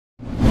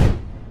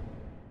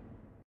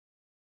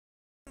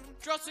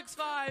Drop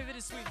 65, it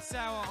is Sweet and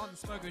Sour on the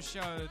Smoker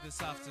Show this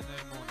afternoon,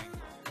 morning.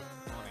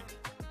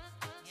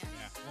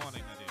 Yeah,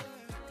 morning, I do.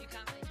 You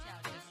can't really tell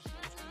because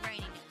it's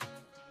raining,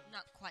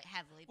 not quite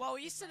heavily. Well,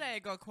 yesterday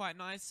it got quite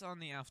nice on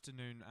the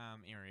afternoon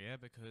area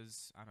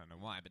because, I don't know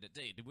why, but it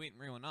did. It went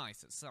real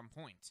nice at some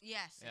point.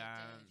 Yes, it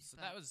did. So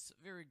that was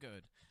very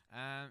good.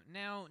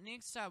 Now,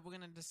 next up, we're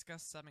going to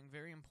discuss something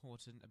very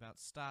important about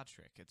Star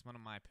Trek. It's one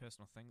of my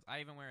personal things.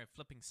 I even wear a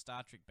flipping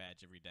Star Trek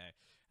badge every day.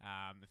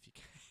 If you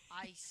can.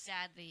 I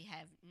sadly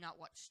have not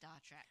watched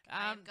Star Trek.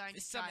 I'm going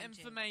to some try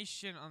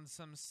information on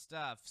some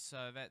stuff,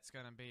 so that's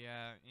going to be,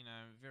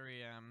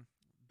 very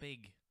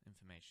big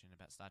information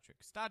about Star Trek.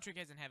 Star Trek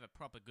hasn't had a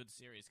proper good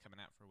series coming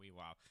out for a wee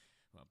while.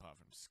 Well, apart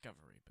from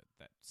Discovery, but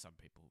that some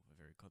people are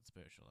very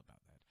controversial about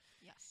that.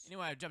 Yes.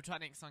 Anyway, jump to our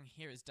next song.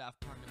 Here is Daft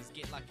Punk's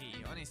Get Lucky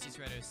on ST's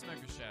Radio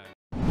Smoker Show.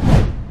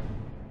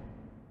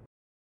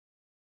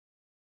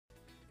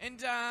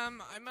 And,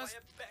 I must...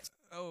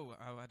 Oh,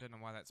 I don't know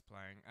why that's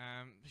playing.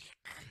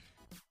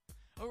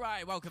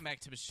 Alright, welcome back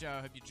to the show.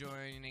 Hope you're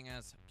joining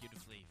us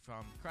beautifully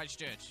from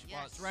Christchurch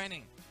while it's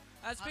raining.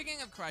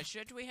 Speaking of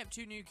Christchurch, we have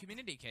 2 new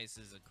community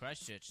cases at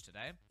Christchurch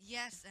today.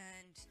 Yes,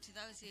 and to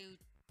those who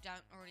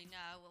don't already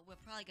know, we're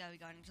probably going to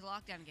be going into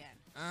lockdown again,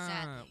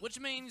 sadly. Which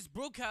means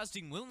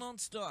broadcasting will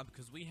not stop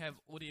because we have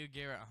audio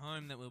gear at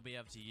home that we'll be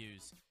able to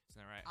use. Isn't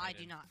that right? I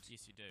do not.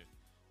 Yes, you do.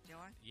 Do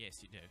I?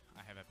 Yes, you do.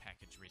 I have a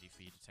package ready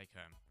for you to take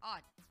home.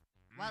 Odd.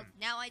 Well,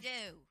 now I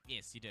do.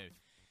 Yes, you do.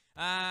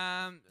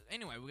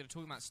 Anyway, we're going to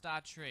talk about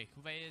Star Trek.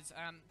 There's,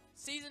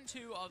 Season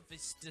 2 of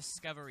this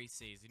Discovery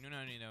season. You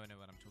don't know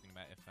what I'm talking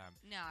about if,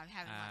 No, I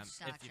haven't watched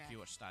Star Trek. If you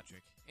watch Star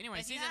Trek. Anyway,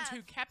 If you Season have-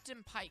 2,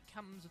 Captain Pike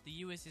comes with the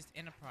USS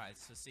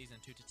Enterprise for Season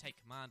 2 to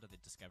take command of the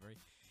Discovery.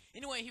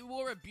 Anyway, he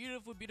wore a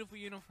beautiful, beautiful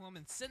uniform,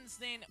 and since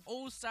then,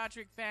 all Star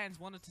Trek fans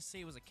wanted to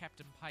see was a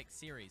Captain Pike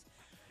series.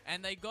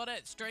 And they got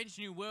it. Strange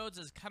New Worlds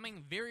is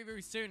coming very,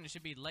 very soon. It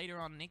should be later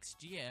on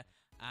next year,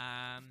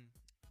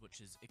 which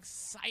is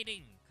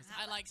exciting, because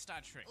I like Star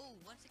Trek. Oh,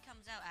 once it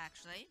comes out,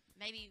 actually,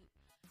 maybe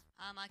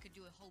I could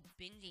do a whole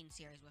binging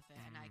series with it.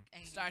 And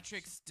I Star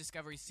Trek's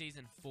Discovery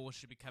Season 4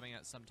 should be coming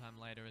out sometime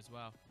later as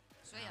well.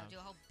 So yeah, I'll do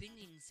a whole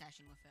binging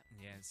session with it.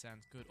 Yeah, it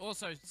sounds good.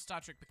 Also,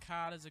 Star Trek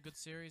Picard is a good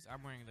series.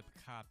 I'm wearing the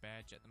Picard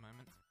badge at the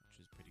moment,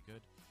 which is pretty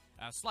good.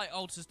 Slight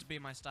alters to be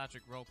my Star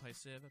Trek roleplay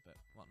server, but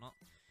whatnot.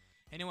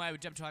 Anyway, we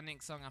jump to our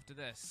next song after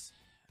this.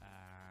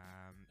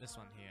 This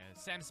one here,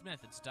 Sam Smith,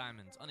 It's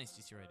Diamonds, on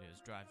STC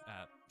Radio's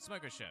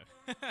Smoker Show.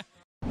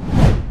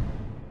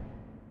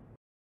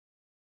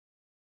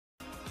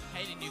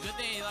 Hayden, you good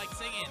there? You like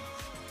singing?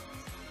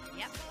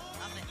 Yep,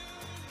 love it.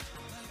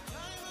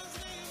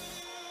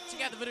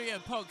 Check out the video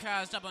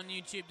podcast up on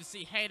YouTube to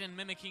see Hayden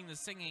mimicking the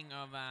singing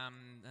of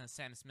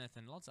Sam Smith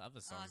and lots of other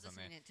songs I was on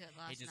there. listening to it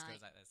last He just night.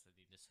 goes like this, and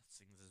he just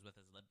sings with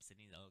his lips, and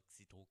he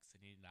talks,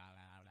 and he la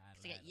la la la.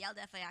 To get yelled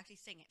at if I actually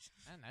sing it.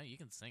 I don't know, you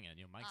can sing it,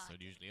 your mic's so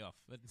usually off.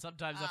 But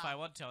sometimes if I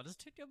want to, I'll just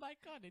turn your mic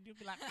on, and you'll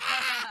be like,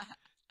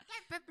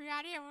 don't put me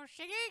out here for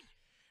singing.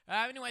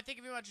 Anyway, thank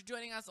you very much for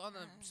joining us on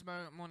the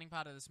morning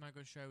part of the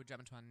Smoker Show. We'll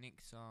jump into our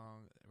next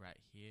song right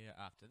here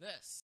after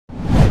this.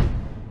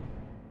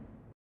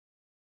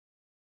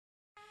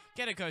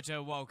 G'day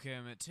Koto,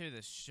 welcome to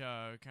the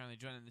show. Currently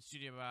joining the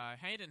studio by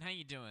Hayden. How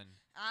you doing?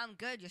 I'm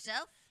good.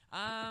 Yourself?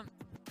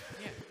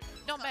 Yeah,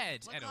 not bad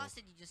What at all. class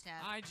did you just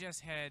have? I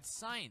just had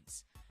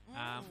science,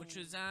 which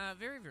was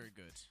very, very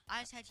good.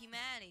 I just had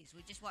humanities.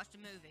 We just watched a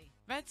movie.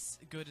 That's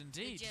good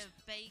indeed.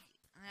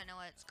 I don't know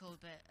what it's called,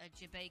 but a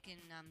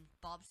Jamaican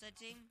bobsled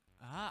team.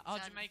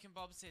 Jamaican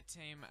bobsled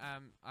team.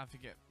 I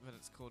forget what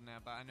it's called now,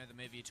 but I know the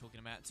movie you're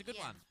talking about. It's a good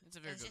one. It's a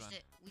very good one.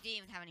 We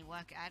didn't even have any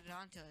work added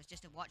onto it. It's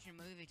just watching a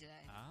movie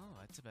today. Oh,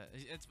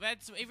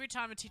 it's every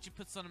time a teacher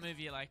puts on a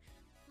movie, you're like,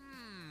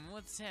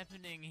 what's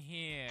happening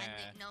here? And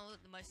you know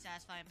what the most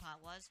satisfying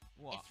part was?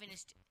 What? It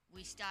finished.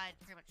 We started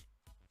pretty much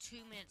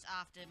 2 minutes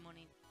after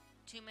morning,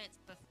 2 minutes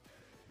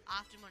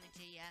after morning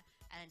tea,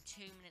 and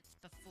 2 minutes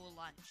before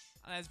lunch.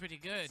 Oh, that's pretty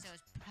good. So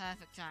it's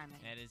perfect timing.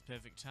 That is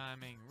perfect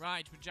timing.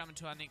 Right, we're jumping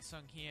to our next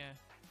song here.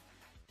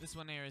 This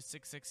one here is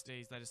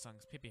 660's latest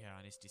songs, Pippi here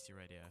on SDC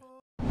Radio.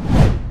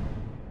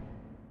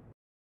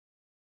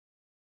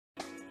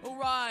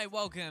 Alright,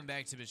 welcome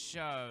back to the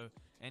show.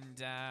 And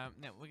now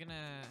we're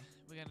gonna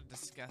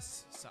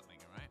discuss something,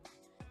 alright?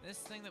 This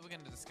thing that we're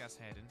gonna discuss,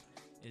 Hayden,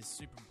 is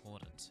super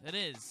important. It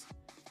is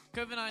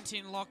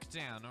COVID-19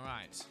 lockdown,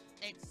 alright?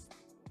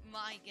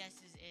 My guess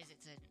is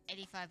it's an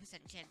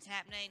 85% chance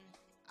happening,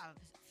 a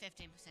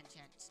 15%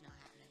 chance not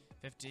happening.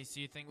 50, so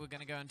you think we're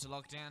gonna go into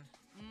lockdown?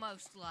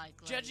 Most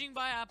likely. Judging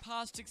by our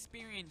past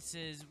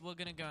experiences, we're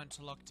gonna go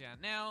into lockdown.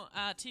 Now,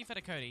 T.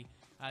 Fedicodi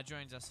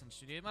joins us in the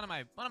studio. One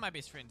of my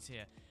best friends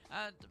here.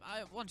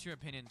 I want your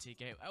opinion,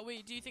 TK.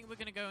 Do you think we're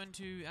gonna go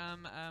into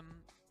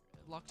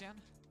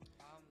lockdown?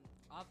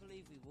 I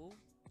believe we will.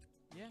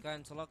 Yeah. Go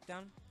into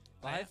lockdown,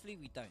 but hopefully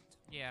we don't.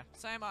 Yeah,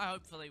 same.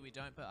 Hopefully we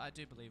don't, but I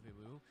do believe we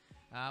will.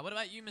 What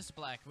about you, Mr.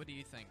 Black? What do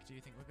you think? Do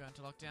you think we're going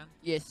to lockdown?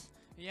 Yes,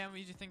 Yeah,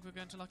 did you think we're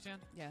going to lockdown?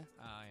 Yeah.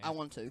 Oh, yeah. I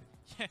want to.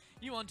 Yeah,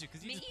 you want to,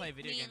 because you Me- just play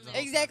video me games and all the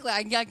time. Exactly.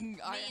 I can. Me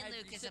I and have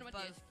Lucas sit are on my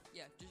desk. both-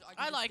 Yeah.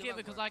 I just like do it my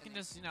because work I can and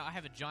then- just, I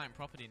have a giant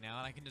property now,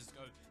 and I can just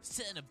go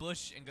sit in a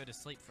bush and go to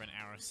sleep for an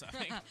hour or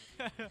something.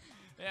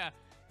 Yeah.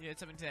 Yeah,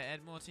 something to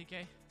add more,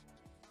 TK?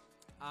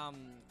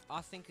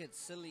 I think it's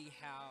silly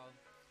how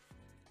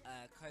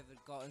COVID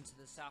got into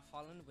the South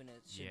Island when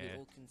it should be Yeah.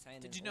 all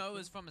contained. Did in you know it Auckland.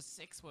 was from a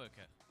sex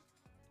worker?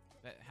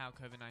 That how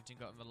COVID-19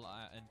 got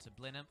into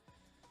Blenheim,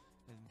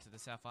 into the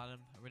South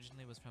Island,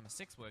 originally was from a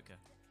sex worker.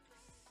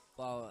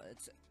 Well,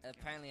 it's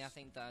apparently I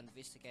think they're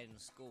investigating a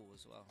school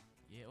as well.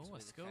 Yeah, That's oh, where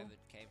a the school.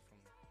 COVID came from.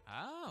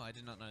 Oh, I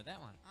did not know that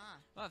one. Ah.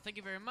 Well, thank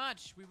you very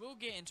much. We will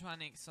get into our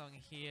next song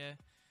here.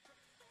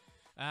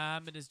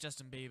 It is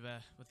Justin Bieber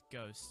with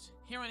Ghost.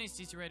 Here on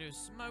STC Radio's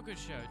Smoker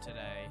Show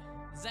today,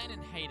 Zane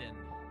and Hayden,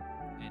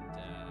 and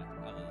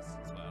others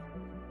as well.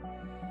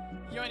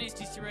 Here on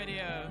STC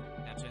Radio,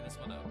 now turn this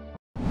one up.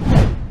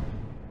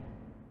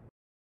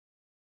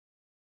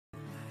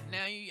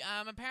 Now,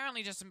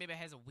 apparently Justin Bieber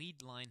has a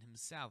weed line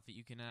himself that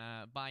you can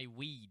buy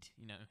weed,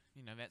 you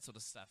know that sort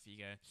of stuff. You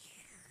go.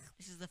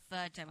 This is the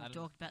third time I we've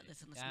don't- talked about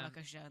this on the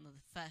Smoker Show in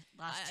the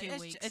last I- 2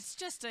 it's, weeks. It's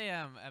just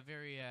a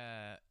very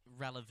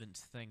relevant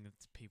thing that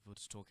people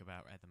to talk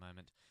about at the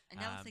moment.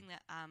 Another thing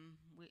that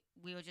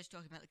we were just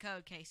talking about the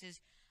COVID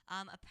cases.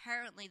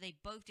 Apparently they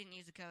both didn't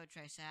use the COVID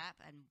Trace app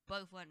and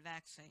both weren't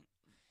vaccinated.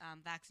 Well,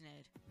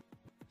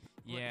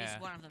 at Yeah. least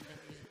one of them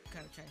didn't use the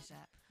COVID Trace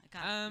app. I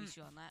can't be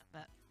sure on that,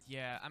 but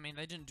Yeah, I mean,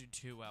 they didn't do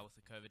too well with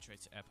the COVID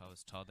Tracer app, I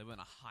was told. They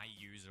weren't a high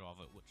user of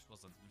it, which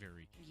wasn't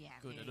very yeah,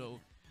 good at really,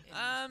 all. it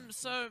was-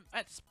 So,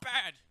 that's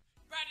bad.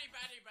 Bad.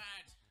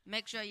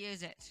 make sure you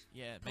use it.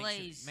 Yeah,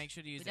 Please. make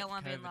sure to use We that don't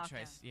wanna be in COVID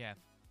Trace. Yeah.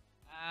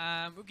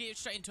 We'll get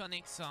straight into our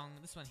next song.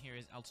 This one here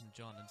is Elton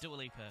John and Dua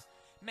Lipa.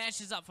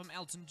 Mashes up from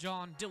Elton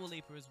John, Dua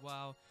Lipa as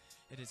well.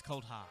 It is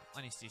Cold Heart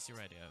on STC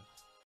Radio.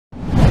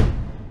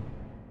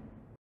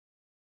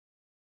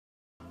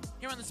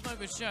 Here on the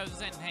Smokers Show,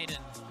 Zane and Hayden,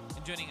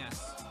 and joining us,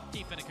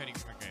 Keith and Cody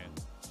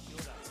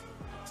McGregor.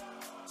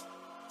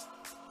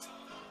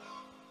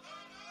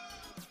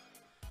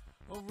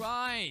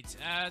 Alright,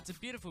 it's a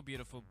beautiful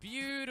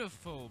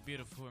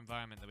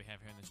environment that we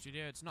have here in the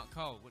studio. It's not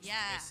cold, which is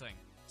Yeah. the best thing.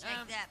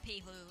 Take that,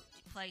 people who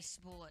play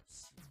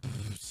sports.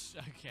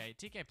 Okay,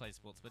 TK plays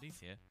sports, but he's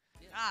here.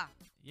 Ah,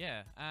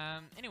 Yeah,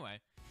 anyway,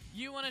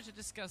 you wanted to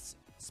discuss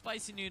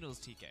spicy noodles,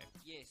 TK.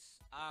 Yes.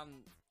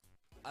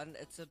 And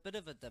it's a bit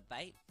of a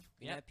debate.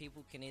 You Yep. know,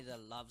 people can either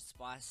love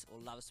spice or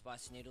love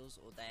spicy noodles,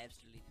 or they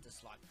absolutely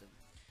dislike them.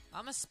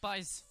 I'm a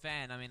spice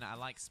fan. I mean, I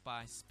like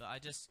spice, but I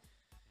just,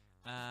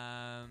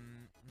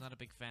 not a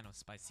big fan of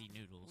spicy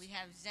noodles. we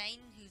have Zane,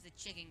 who's the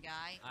chicken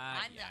guy.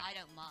 Yeah. I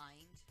don't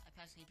mind. I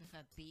personally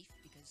prefer beef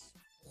because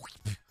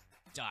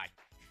Die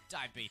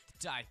beef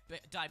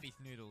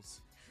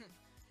noodles.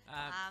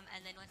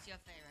 and then what's your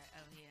favorite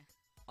over here?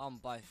 I'm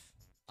both.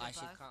 You're I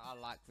actually both? I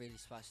like really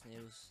spicy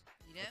noodles.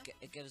 You do?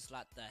 It gives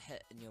like the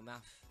hit in your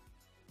mouth.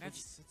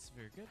 That's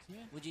very good,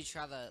 yeah. Would you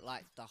try the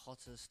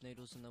hottest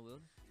noodles in the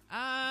world?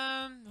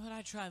 Would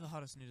I try the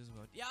hottest noodles in the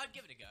world? Yeah, I'd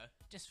give it a go,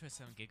 just for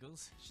some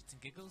giggles, shits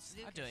and giggles.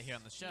 I'd do it here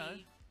on the Lucas, show.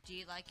 Do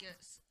you like your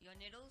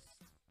noodles?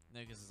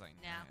 Lucas is like,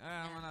 No,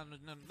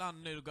 I'm not a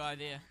noodle guy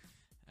there.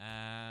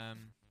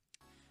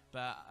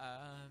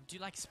 Do you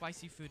like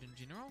spicy food in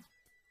general?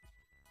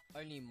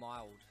 Only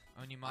mild.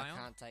 Only mild?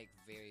 I can't take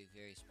very,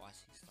 very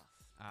spicy stuff.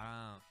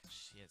 Oh,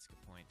 shit, that's a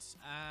good point.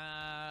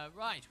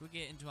 Right, we'll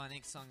get into our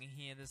next song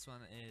here. This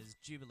one is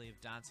Jubilee of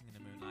Dancing in the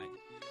Moonlight.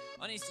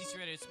 On STC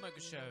Radio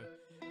Smoker Show,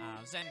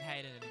 Zen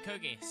Hayden and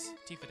co-guest,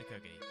 Tifa the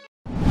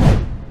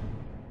co-guest.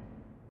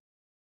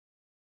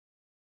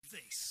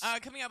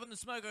 Coming up on the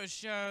Smoker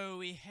Show,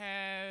 we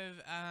have,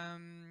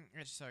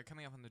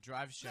 coming up on the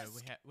Drive Show,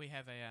 we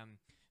have a,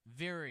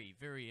 very,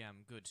 very,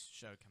 good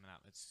show coming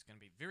up. It's going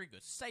to be very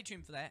good. Stay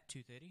tuned for that,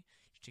 2:30.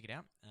 Check it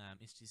out.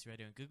 STC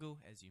Radio and Google,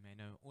 as you may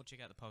know, or check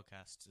out the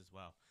podcasts as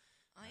well.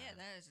 Oh yeah,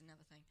 that is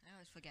another thing. I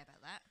always forget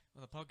about that.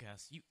 Well, the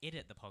podcast, you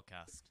edit the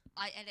podcast.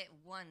 I edit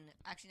one.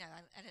 Actually, no,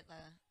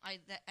 I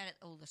edit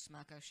all the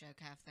Smirko Show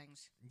kind of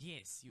things.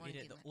 Yes, you One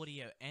edit the gimmick.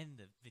 audio and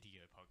the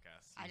video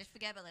podcast. I just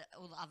forget about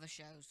all the other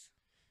shows.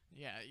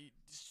 Yeah,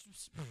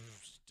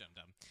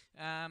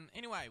 dumb.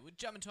 Anyway, we'll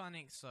jump into our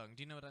next song.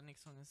 Do you know what our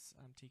next song is,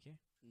 TK?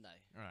 No.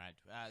 Alright,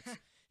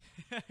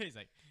 he's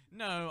like,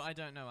 no, I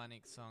don't know our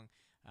next song,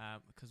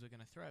 because we're going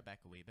to throw it back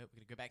a wee bit. We're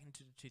going to go back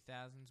into the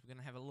 2000s, we're going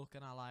to have a look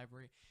in our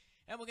library,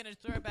 and we're going to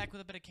throw it back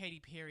with a bit of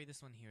Katy Perry.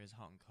 This one here is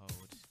Hot and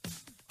Cold.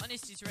 On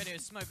STC Radio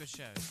Smoker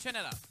Show. Turn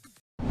it up.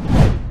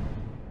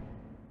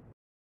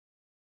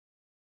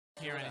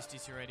 Here on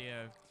STC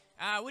Radio.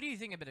 What do you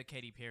think about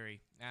Katy Perry?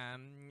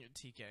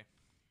 TK?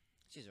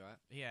 She's alright.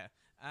 Yeah.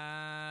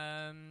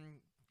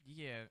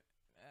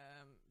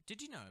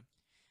 Did you know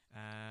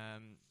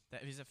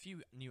that there's a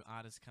few new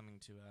artists coming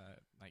to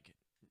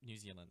New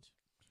Zealand?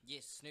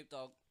 Yes, Snoop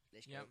Dogg.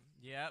 Let's go.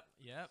 Yep.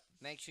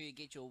 Make sure you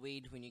get your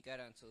weed when you go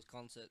down to his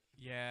concert.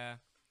 Yeah.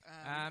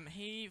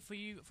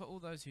 For all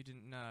those who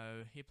didn't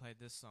know, he played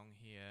this song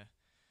here.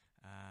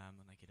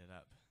 When I get it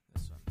up,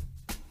 this one.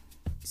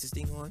 Is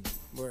this thing on?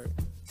 Word.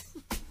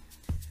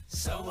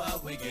 So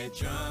what, we get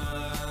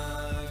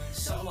drunk.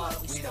 So what,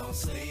 we don't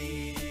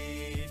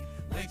sleep.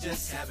 We're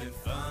just having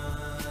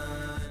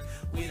fun.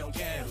 We don't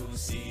care who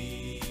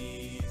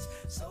sees.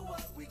 So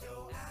what, we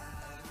go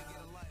out.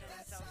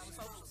 That's how it's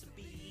supposed to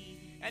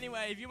be.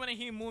 Anyway, if you want to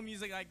hear more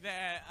music like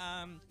that,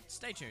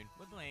 stay tuned.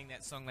 We're playing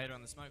that song later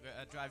on the Smoke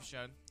Drive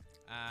show.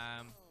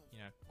 You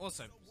know,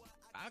 also,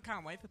 I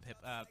can't wait for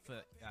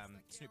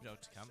Snoop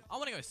Dogg to come. I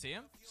want to go see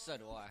him. So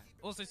do I.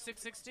 Also,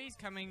 660's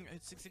coming.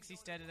 660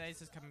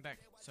 Saturdays is coming back.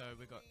 So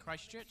we got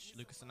Christchurch.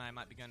 Lucas and I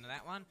might be going to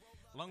that one,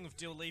 along with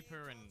Dill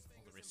Leaper and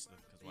all the rest of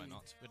them. Because why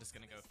not? We're just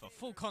gonna go for a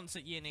full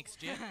concert year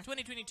next year.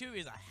 2022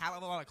 is a hell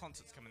of a lot of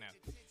concerts coming out.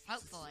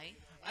 Hopefully.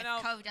 I If know.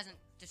 COVID doesn't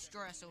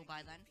destroy us all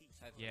by then.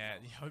 Yeah,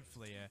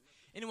 hopefully, yeah.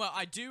 Anyway,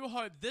 I do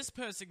hope this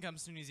person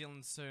comes to New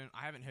Zealand soon.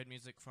 I haven't heard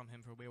music from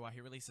him for a wee while.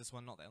 He released this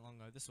one not that long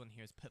ago. This one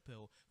here is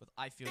Pitbull with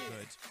I Feel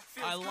Good.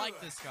 I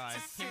like this guy.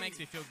 He makes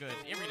me feel good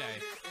every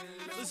day.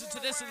 Listen to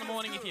this in the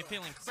morning if you're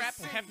feeling crap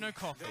or have no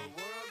coffee.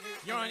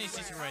 You're on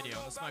STC Radio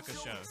on The Smoker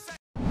Show.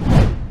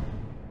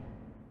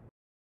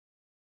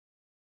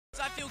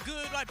 I Feel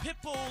Good by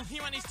Pitbull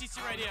here on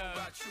STC Radio. I don't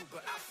know about you,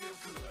 but I feel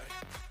good.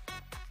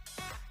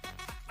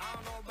 I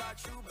don't know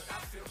about you, but I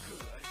feel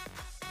good.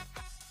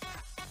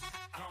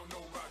 I don't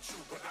know about you,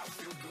 but I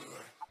feel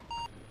good.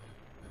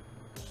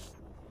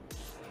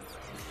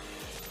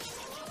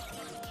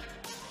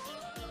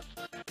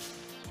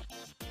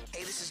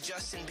 Hey, this is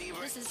Justin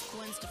Bieber. This is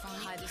Gwen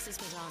Stefani. Hi, this is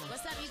Madonna.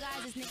 What's up, you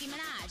guys? It's Nicki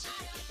Minaj.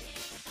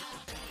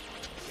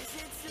 Is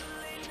it too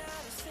late now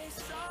to say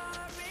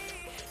sorry?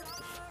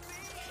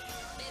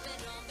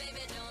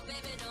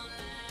 Baby, don't lie.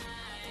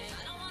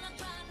 I don't wanna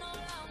cry no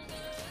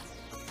longer.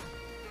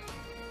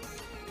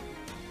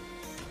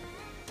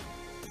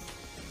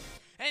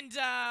 And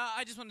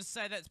I just want to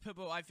say that's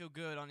Pitbull, I Feel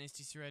Good on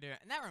STC Radio.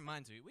 And that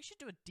reminds me, we should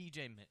do a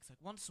DJ mix, like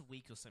once a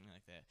week or something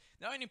like that.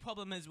 The only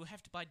problem is we'll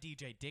have to buy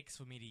DJ decks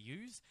for me to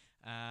use.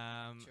 True.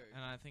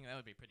 And I think that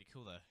would be pretty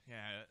cool though.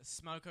 Yeah,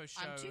 Smoko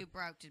Show. I'm too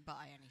broke to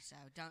buy any, so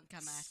don't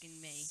come asking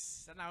me.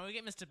 So, no, we'll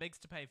get Mr. Biggs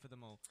to pay for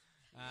them all.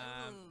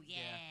 Ooh,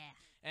 yeah.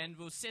 And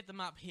we'll set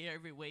them up here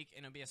every week,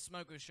 and it'll be a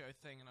Smoko Show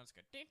thing, and I'll just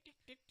go or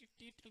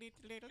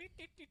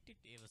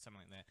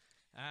something like that.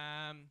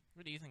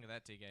 What do you think of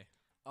that, TK?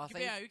 You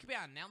could be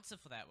our announcer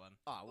for that one.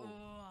 Oh, well,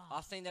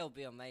 I think that would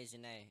be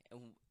amazing, eh?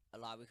 And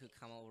like we could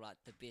come up with like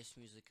the best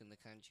music in the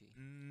country.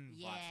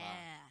 Yeah.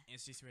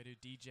 STC Radio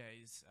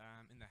DJs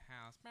in the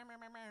house.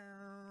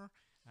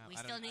 We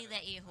still need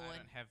that ear horn.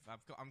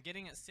 I'm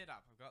getting it set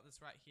up. I've got this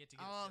right here to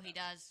get Oh, it set he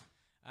up. does.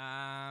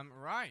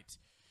 Right.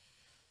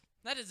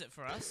 That is it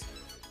for us.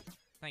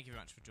 Thank you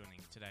very much for joining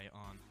today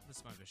on The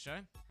Smoker Show.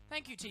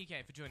 Thank you,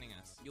 TK, for joining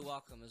us. You're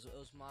welcome. It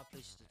was my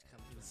pleasure to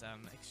come It here.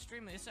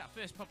 was it's our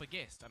first proper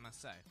guest, I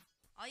must say.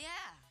 Oh,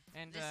 yeah.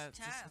 And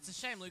This it's a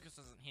shame Lucas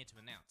wasn't here to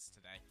announce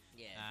today.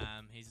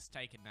 Yeah. He's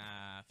taken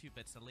a few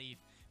bits of leave,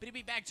 but he'll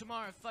be back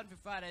tomorrow. Fun for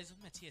Fridays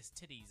with Matthias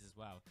Titties as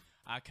well.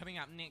 Coming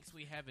up next,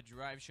 we have a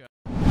drive show.